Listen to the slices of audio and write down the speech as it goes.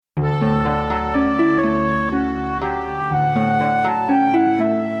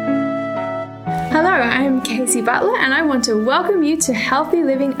I'm Casey Butler and I want to welcome you to Healthy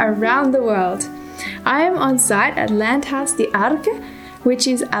Living Around the World. I am on site at Landhaus Die Arke, which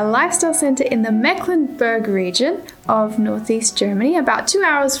is a lifestyle center in the Mecklenburg region of northeast Germany, about 2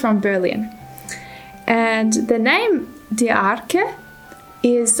 hours from Berlin. And the name Die Arke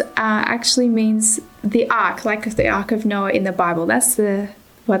is actually means the ark, like the Ark of Noah in the Bible. That's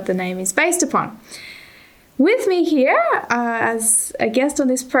what the name is based upon. With me here as a guest on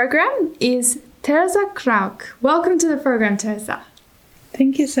this program is Teresa Krauk. Welcome to the program, Teresa.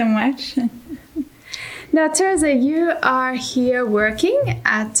 Thank you so much. Now, Teresa, you are here working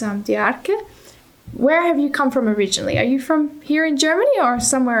at Die Arke. Where have you come from originally? Are you from here in Germany or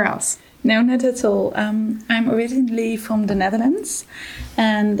somewhere else? No, not at all. I'm originally from the Netherlands,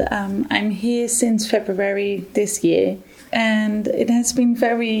 and I'm here since February this year. And it has been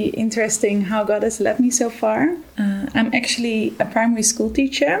very interesting how God has led me so far. I'm actually a primary school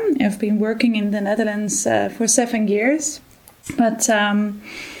teacher. I've been working in the Netherlands for 7 years. But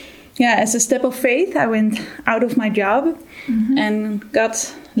as a step of faith, I went out of my job, and God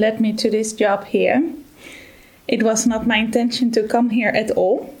led me to this job here. It was not my intention to come here at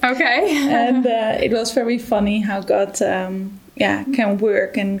all. Okay. And it was very funny how God can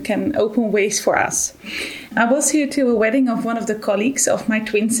work and can open ways for us. I was here to a wedding of one of the colleagues of my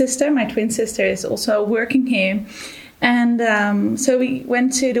twin sister. My twin sister is also working here. And so we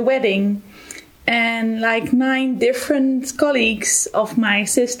went to the wedding, and like 9 different colleagues of my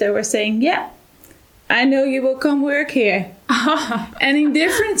sister were saying, yeah, I know you will come work here. And in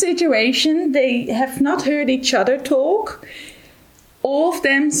different situations, they have not heard each other talk. All of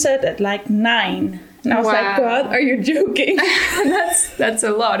them said at like 9. And I was like, God, are you joking? That's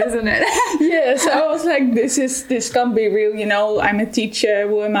a lot, isn't it? Yes, I was like, this can't be real. You know, I'm a teacher.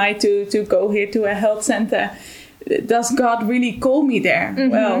 Who am I to go here to a health center? Does God really call me there? Mm-hmm.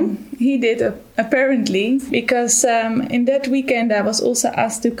 Well, he did apparently, because in that weekend I was also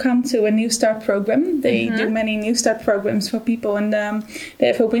asked to come to a New Start program. They do many New Start programs for people, and they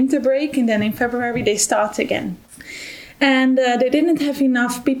have a winter break, and then in February they start again. And they didn't have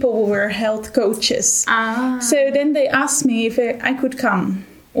enough people who were health coaches. So then they asked me if I could come.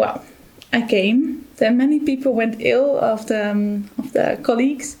 Well, I came. Then many people went ill of the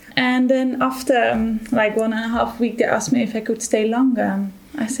colleagues. And then after like 1.5 weeks, they asked me if I could stay longer.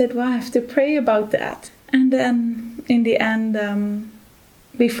 I said, well, I have to pray about that. And then in the end,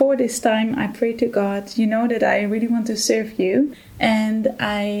 before this time, I prayed to God, you know that I really want to serve you. And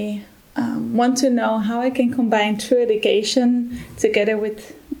I want to know how I can combine true education together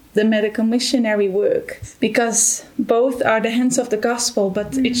with the medical missionary work. Because both are the hands of the gospel,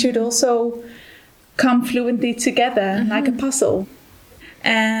 but it should also come fluently together like a puzzle.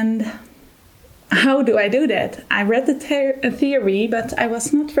 And how do I do that? I read the theory, but I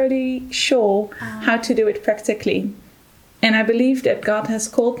was not really sure how to do it practically. And I believe that God has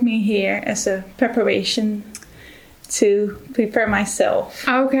called me here as a preparation to prepare myself.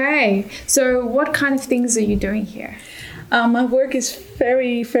 Okay. So what kind of things are you doing here? My work is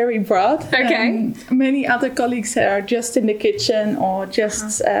very, very broad. Okay. Many other colleagues are just in the kitchen or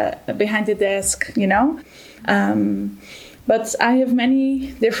just behind the desk, you know. But I have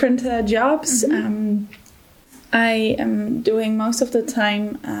many different jobs. I am doing most of the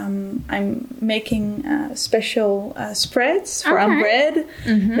time, I'm making special spreads for our bread.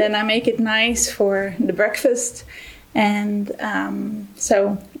 Then I make it nice for the breakfast. And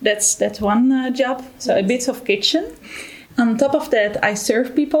so that's one job. So a bit of kitchen. On top of that, I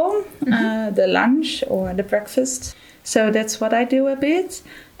serve people the lunch or the breakfast. So that's what I do a bit.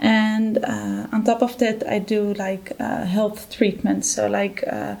 And on top of that, I do like health treatments. So like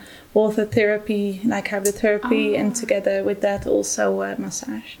water therapy, like hydrotherapy, and together with that also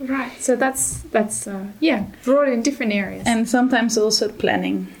massage. Right. So that's broad in different areas. And sometimes also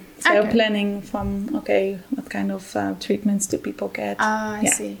planning. So planning from, what kind of treatments do people get? I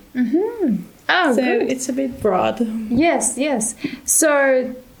see. Oh, so good. It's a bit broad. Yes.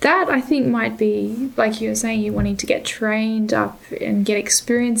 So that, I think, might be, like you were saying, you're wanting to get trained up and get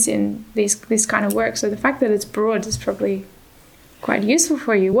experience in this kind of work. So the fact that it's broad is probably quite useful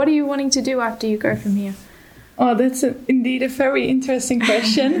for you. What are you wanting to do after you go from here? Oh, that's indeed a very interesting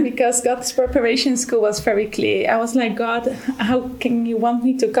question, because God's preparation school was very clear. I was like, God, how can you want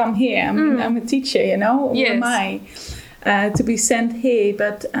me to come here? I'm a teacher, you know? Yes. Who am I to be sent here?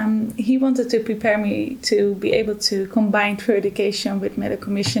 But he wanted to prepare me to be able to combine true education with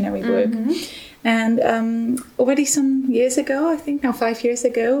medical missionary work. And already some years ago, I think now 5 years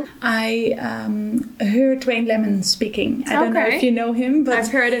ago, I heard Wayne Lemon speaking. I don't know if you know him, but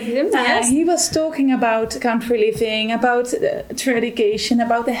I've heard of him. Yes, he was talking about country living, about tradition,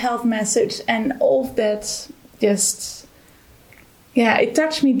 about the health message, and all of that. Just it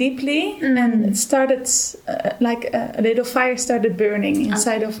touched me deeply, and it started like a little fire started burning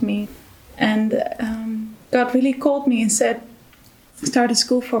inside of me, and God really called me and said, "Start a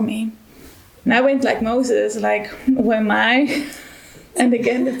school for me." And I went like Moses, like, who am I? And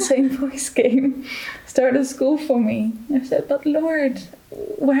again, that same voice came, start a school for me. I said, but Lord,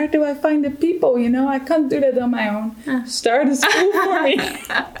 where do I find the people? I can't do that on my own. Start a school for me.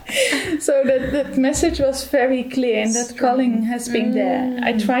 So that message was very clear, and that calling has been there.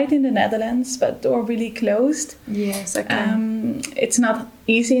 I tried in the Netherlands, but door really closed. Yes, okay. It's not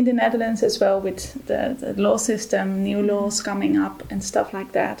easy in the Netherlands as well with the law system, new laws coming up and stuff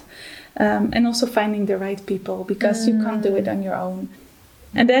like that. And also finding the right people, because you can't do it on your own.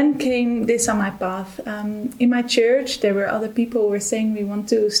 And then came this on my path. In my church, there were other people who were saying we want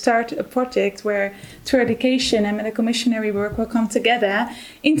to start a project where true education and medical missionary work will come together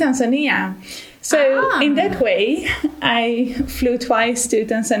in Tanzania. So in that way, I flew twice to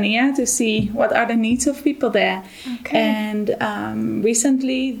Tanzania to see what are the needs of people there. Okay. And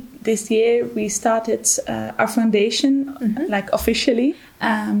recently, this year, we started our foundation, like officially.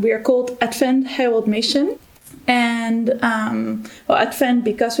 We are called Advent Herald Mission. And Advent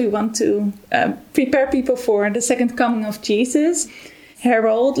because we want to prepare people for the second coming of Jesus.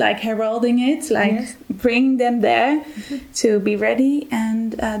 Herald, like heralding it, like bringing them there to be ready.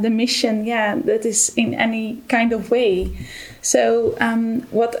 And the mission, that is in any kind of way. So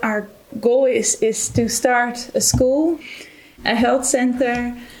what our goal is to start a school, a health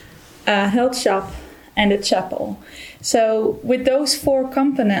center, a health shop, and a chapel. So with those 4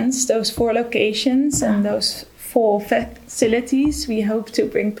 components, those 4 locations, and those 4 facilities, we hope to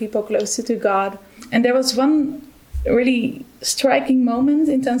bring people closer to God. And there was one really striking moment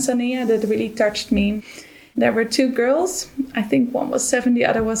in Tanzania that really touched me. There were 2 girls. I think one was 7, the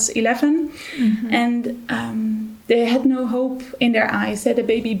other was 11. And they had no hope in their eyes. They had a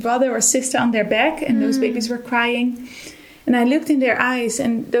baby brother or sister on their back, and those babies were crying. And I looked in their eyes,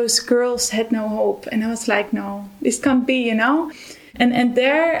 and those girls had no hope. And I was like, no, this can't be, And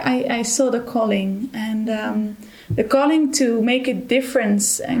there I saw the calling, and the calling to make a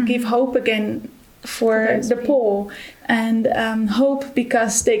difference and give hope again for the poor. And hope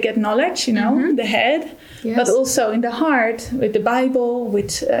because they get knowledge, the head, but also in the heart with the Bible,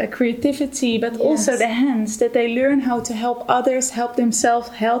 with creativity, but also the hands, that they learn how to help others, help themselves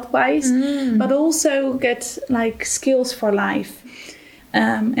health-wise, but also get like skills for life.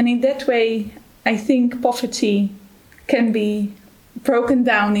 And in that way, I think poverty can be broken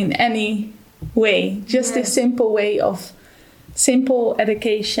down in any way. Just a simple way of simple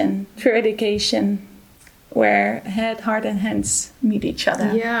education, true education, where head, heart, and hands meet each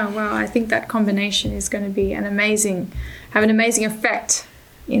other. Yeah, well, I think that combination is going to be have an amazing effect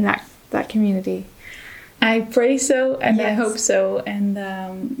in that community. I pray so, and I hope so, and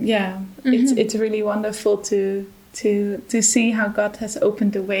it's really wonderful to see how God has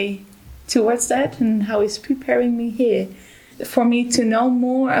opened the way towards that, and how He's preparing me here. For me to know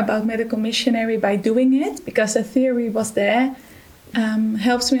more about medical missionary by doing it, because the theory was there,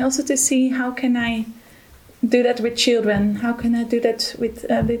 helps me also to see how can I do that with children, how can I do that with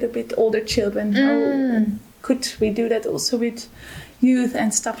a little bit older children, how could we do that also with youth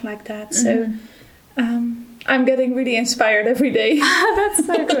and stuff like that. So I'm getting really inspired every day. That's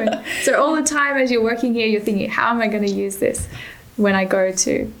so good. So all the time as you're working here, you're thinking, how am I going to use this when I go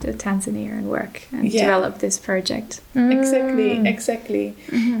to Tanzania and work and develop this project? Exactly.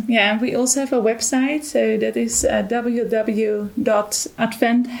 Yeah, we also have a website, so that is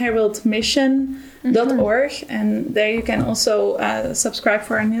www.adventheraldmission.org, and there you can also subscribe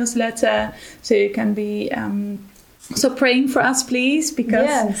for our newsletter, so you can be so praying for us, please,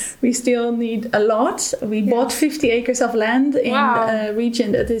 because we still need a lot. We bought 50 acres of land in a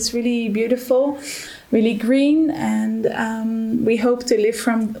region that is really beautiful, really green, and we hope to live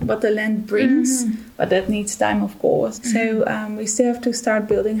from what the land brings, but that needs time, of course. So we still have to start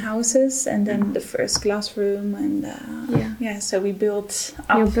building houses, and then the first classroom, and so we build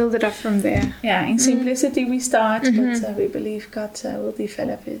up. You'll build it up from there. Yeah, in simplicity we start, but we believe God will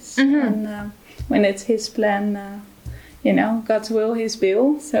develop it. And when it's His plan, God's will, His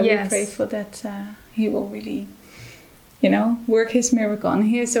will. So we pray for that. He will really, work His miracle. And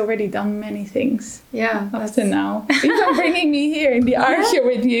He has already done many things. Yeah, up to now. Even bringing me here in the archer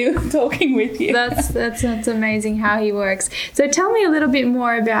with you, talking with you. That's amazing how He works. So tell me a little bit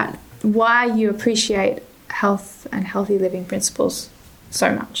more about why you appreciate health and healthy living principles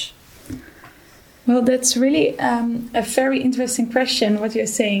so much. Well, that's really a very interesting question, what you're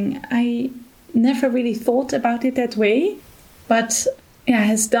saying. I never really thought about it that way, but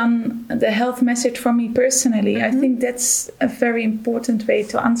has done the health message for me personally. Mm-hmm. I think that's a very important way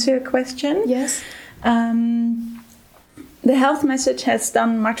to answer your question. Yes. The health message has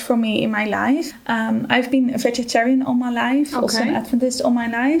done much for me in my life. I've been a vegetarian all my life, also an Adventist all my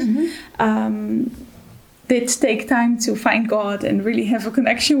life. Mm-hmm. Did take time to find God and really have a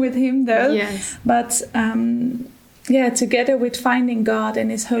connection with Him, though. Yes. But together with finding God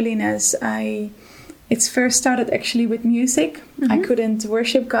and His holiness, it first started actually with music. Mm-hmm. I couldn't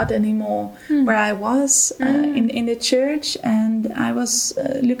worship God anymore where I was in the church, and I was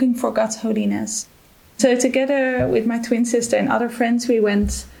looking for God's holiness. So together with my twin sister and other friends, we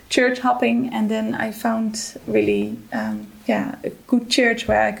went church hopping, and then I found really a good church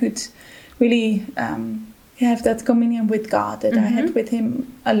where I could really have that communion with God that I had with Him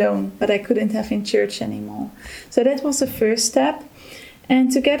alone, but I couldn't have in church anymore. So that was the first step.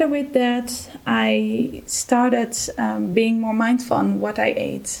 And together with that, I started being more mindful on what I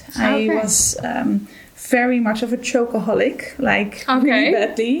ate. Okay. I was very much of a chocoholic, really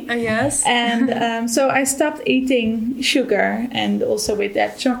badly. Yes. And so I stopped eating sugar and also with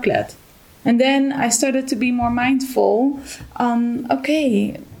that chocolate. And then I started to be more mindful on,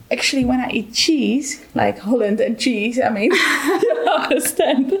 actually when I eat cheese, like Holland and cheese, I mean, you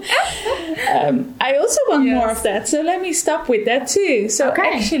understand. I also want more of that. So let me stop with that too. So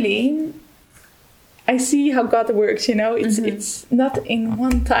actually, I see how God works, It's not in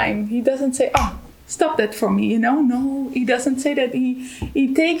one time. He doesn't say, stop that for me, No, He doesn't say that.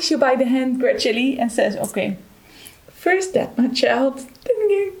 He takes you by the hand gradually and says, okay, first step, my child, then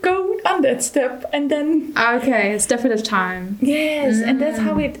you go on that step, and then... Okay, a step at a time. Yes, and that's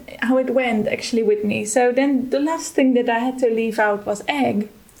how it went, actually, with me. So then the last thing that I had to leave out was egg.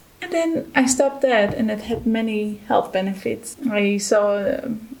 And then I stopped that, and it had many health benefits. I saw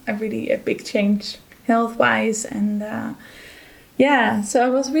a big change health-wise, and... so I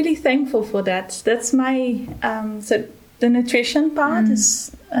was really thankful for that. That's my... So the nutrition part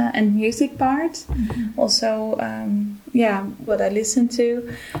is and music part. Mm-hmm. Also, what I listen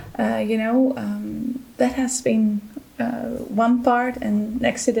to, that has been one part, and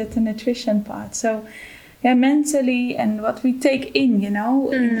next to that, the nutrition part. So, mentally and what we take in, in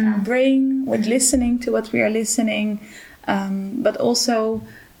our brain, with listening to what we are listening, but also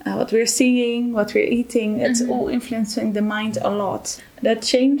what we're seeing, what we're eating, it's all influencing the mind a lot. That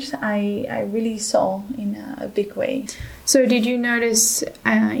change I really saw in a big way. So did you notice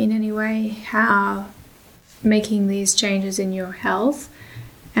in any way how making these changes in your health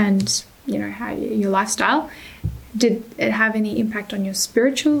and, how your lifestyle, did it have any impact on your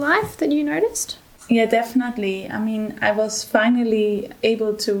spiritual life that you noticed? Yeah, definitely. I mean, I was finally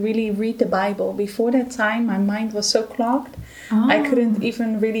able to really read the Bible. Before that time, my mind was so clogged. I couldn't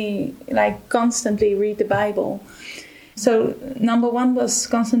even really constantly read the Bible. So number one was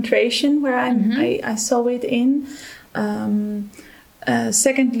concentration, where I saw it in.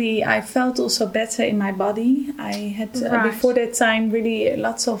 Secondly, I felt also better in my body. I had before that time really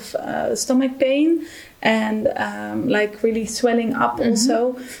lots of stomach pain and really swelling up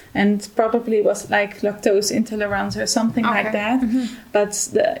also, and probably was lactose intolerance or something like that. But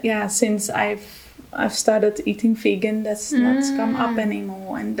since I've started eating vegan, that's not come up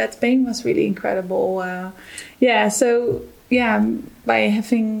anymore, and that pain was really incredible. By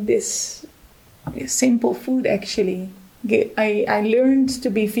having this simple food, actually, I learned to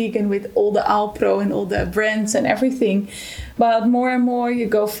be vegan with all the Alpro and all the brands and everything. But more and more you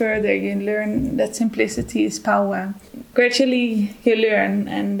go further, you learn that simplicity is power. Gradually you learn,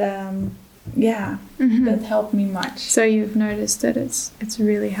 and that helped me much. So you've noticed that it's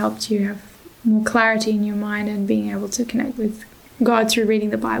really helped you have more clarity in your mind and being able to connect with God through reading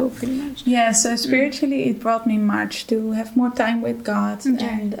the Bible, pretty much. Yeah, so spiritually it brought me much to have more time with God.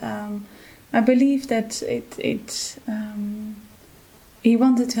 And I believe that He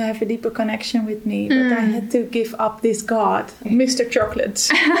wanted to have a deeper connection with me, but I had to give up this God, Mr.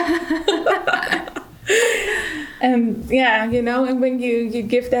 Chocolate. And and when you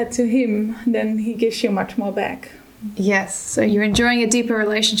give that to Him, then He gives you much more back. Yes, so you're enjoying a deeper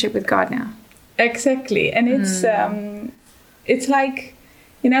relationship with God now. Exactly, and it's like,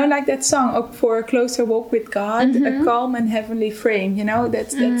 like that song, For a Closer Walk with God, a calm and heavenly frame,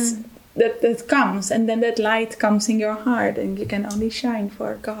 that comes, and then that light comes in your heart, and you can only shine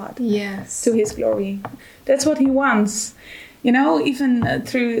for God. Yes. To His glory. That's what He wants. even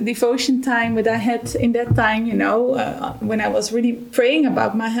through devotion time that I had in that time, when I was really praying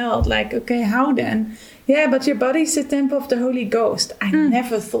about my health, like, okay, how then? Yeah, but your body is a temple of the Holy Ghost. I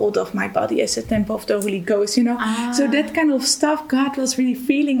never thought of my body as a temple of the Holy Ghost, So that kind of stuff God was really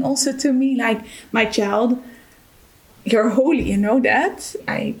feeling also to me, like, my child, you're holy, you know that?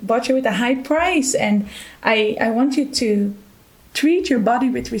 I bought you with a high price, and I want you to treat your body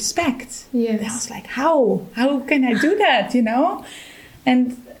with respect. Yes. And I was like, how can I do that,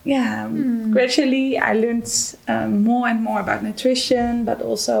 And gradually I learned more and more about nutrition, but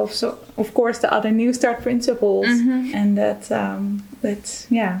also, so of course, the other New Start principles, and that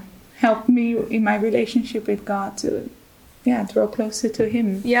helped me in my relationship with God to draw closer to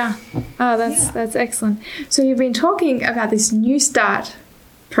Him. Yeah. Oh, that's excellent. So you've been talking about this New Start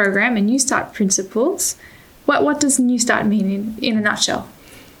program and New Start principles. What does New Start mean in a nutshell?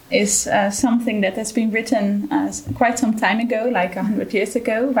 Is something that has been written quite some time ago, like 100 years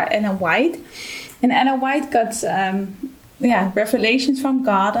ago, by Ellen White. And Ellen White got revelations from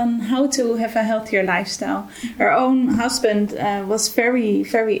God on how to have a healthier lifestyle. Her own husband was very,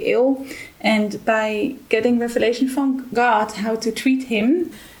 very ill, and by getting revelation from God how to treat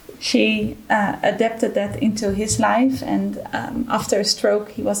him, she adapted that into his life, and after a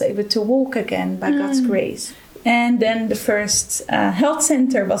stroke he was able to walk again by God's grace. And then the first health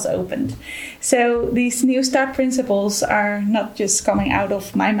center was opened. So these New Start principles are not just coming out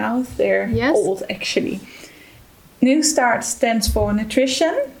of my mouth, they're old actually. New Start stands for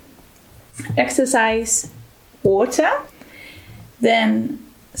nutrition, exercise, water, then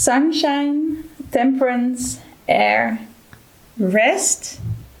sunshine, temperance, air, rest,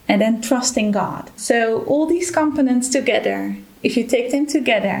 and then trusting God. So all these components together, if you take them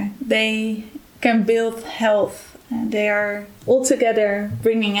together, they can build health, and they are all together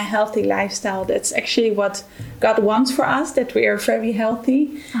bringing a healthy lifestyle. That's actually what God wants for us, that we are very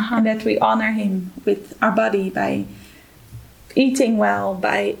healthy and that we honor Him with our body by eating well,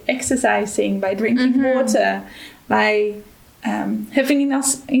 by exercising, by drinking water, by having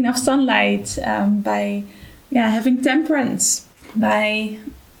enough sunlight, by having temperance, by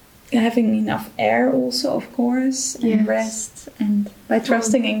having enough air also, of course, and rest, and by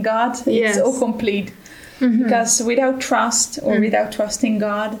trusting in God, it's all complete. Because without trust or without trusting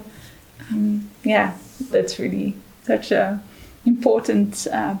God, that's really such a important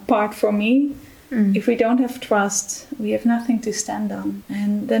part for me. If we don't have trust, we have nothing to stand on.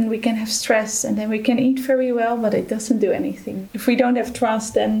 And then we can have stress, and then we can eat very well, but it doesn't do anything. If we don't have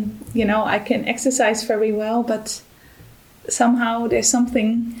trust, then, I can exercise very well, but somehow there's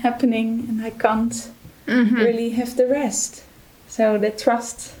something happening and I can't really have the rest. So the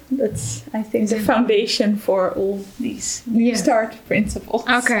trust, that's, I think, the foundation for all these New Start principles.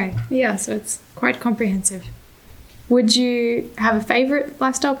 Okay, yeah, so it's quite comprehensive. Would you have a favorite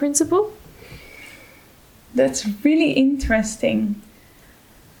lifestyle principle? That's really interesting.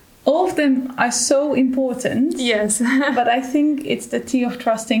 All of them are so important. Yes. But I think it's the T of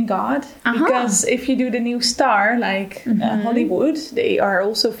trusting God. Because if you do the New Star, like Hollywood, they are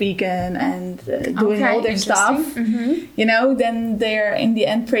also vegan and doing all their stuff. Then they're in the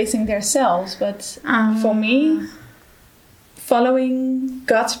end praising themselves. But for me, following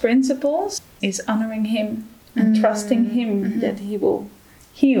God's principles is honoring Him and trusting Him that He will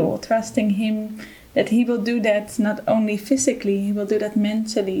heal, trusting Him that He will do that not only physically, He will do that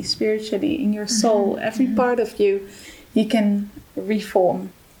mentally, spiritually, in your soul. Every part of you, He can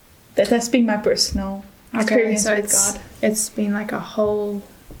reform. That has been my personal experience with God. It's been like a whole...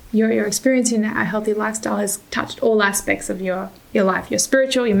 Your experience in a healthy lifestyle has touched all aspects of your life. Your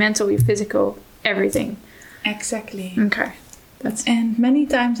spiritual, your mental, your physical, everything. Exactly. Okay. And many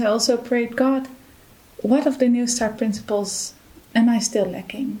times I also prayed, God, what of the New Start principles am I still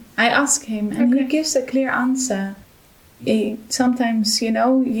lacking? I ask Him, and He gives a clear answer. Sometimes,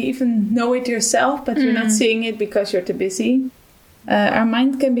 you even know it yourself, but you're not seeing it because you're too busy. Our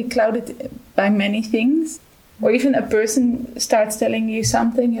mind can be clouded by many things. Or even a person starts telling you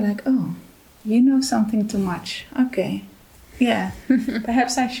something, you're like, oh, you know something too much. Okay. Yeah,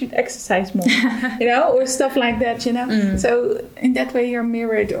 perhaps I should exercise more, or stuff like that, So in that way you're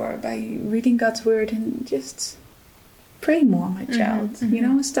mirrored, or by reading God's word and just... pray more, my child.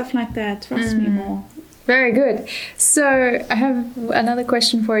 Stuff like that. Trust me more. Very good. So I have another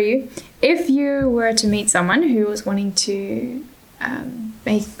question for you. If you were to meet someone who was wanting to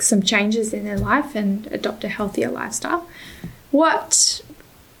make some changes in their life and adopt a healthier lifestyle, what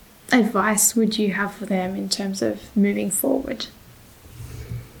advice would you have for them in terms of moving forward?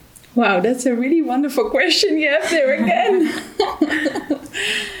 Wow, that's a really wonderful question you have there again.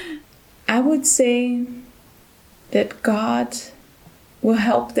 I would say... that God will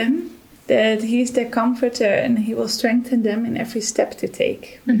help them, that He's their comforter and He will strengthen them in every step to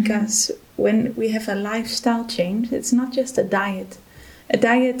take. Because when we have a lifestyle change, it's not just a diet. A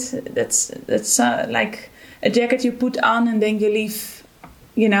diet that's like a jacket you put on and then you leave,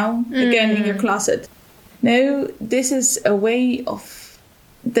 again in your closet. No, this is a way of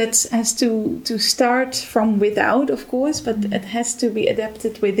that has to start from without, of course, but it has to be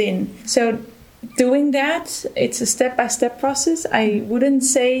adapted within. So doing that, it's a step-by-step process. I wouldn't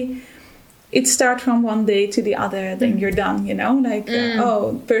say it starts from one day to the other, then you're done,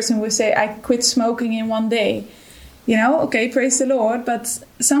 person will say, I quit smoking in one day. Okay, praise the Lord, but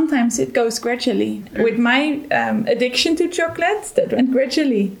sometimes it goes gradually. With my addiction to chocolate, that went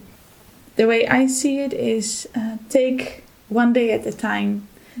gradually. The way I see it is take one day at a time.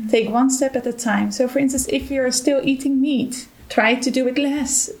 Take one step at a time. So, for instance, if you're still eating meat, try to do it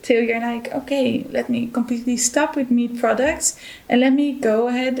less till you're like, okay, let me completely stop with meat products and let me go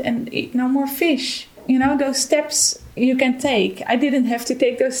ahead and eat no more fish. Those steps you can take. I didn't have to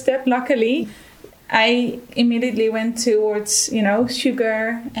take those steps, luckily. I immediately went towards,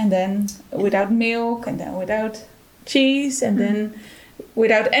 sugar, and then without milk, and then without cheese, and then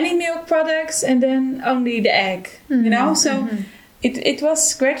without any milk products, and then only the egg, So it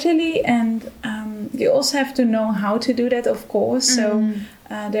was gradually, and you also have to know how to do that, of course. So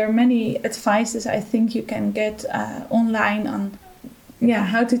there are many advices I think you can get online on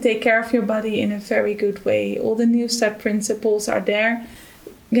how to take care of your body in a very good way. All the New Start principles are there.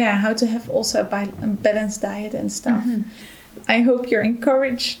 How to have also a balanced diet and stuff. I hope you're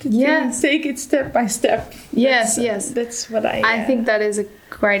encouraged to take it step by step. Yes. That's what I think that is a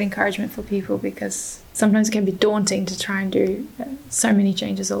great encouragement for people, because sometimes it can be daunting to try and do so many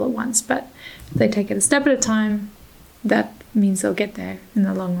changes all at once. But if they take it a step at a time, that means they'll get there in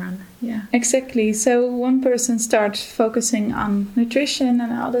the long run. Yeah, exactly. So one person starts focusing on nutrition,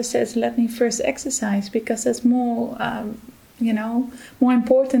 and another says, let me first exercise, because that's more more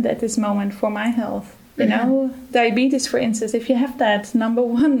important at this moment for my health. Diabetes, for instance, if you have that, number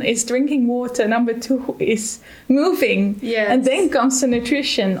 1 is drinking water, number 2 is moving, and then comes the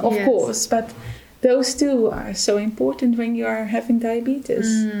nutrition, of course. But those two are so important when you are having diabetes.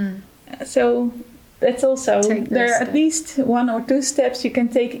 So that's also, there are at least 1 or 2 steps you can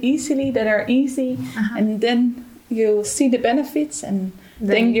take easily that are easy, and then you'll see the benefits, and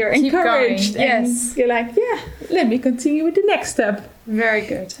then you're encouraged, and you're like, let me continue with the next step. Very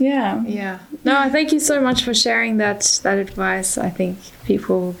good. Yeah. No, thank you so much for sharing that advice. I think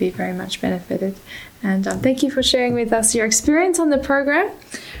people will be very much benefited. And thank you for sharing with us your experience on the program.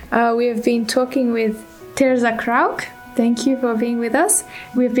 We have been talking with Terza Krauk. Thank you for being with us.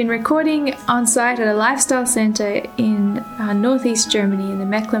 We've been recording on site at a lifestyle center in northeast Germany in the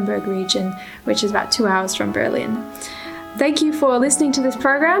Mecklenburg region, which is about 2 hours from Berlin. Thank you for listening to this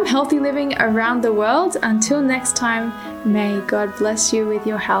program, Healthy Living Around the World. Until next time, may God bless you with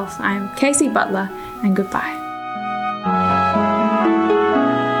your health. I'm Casey Butler, and goodbye.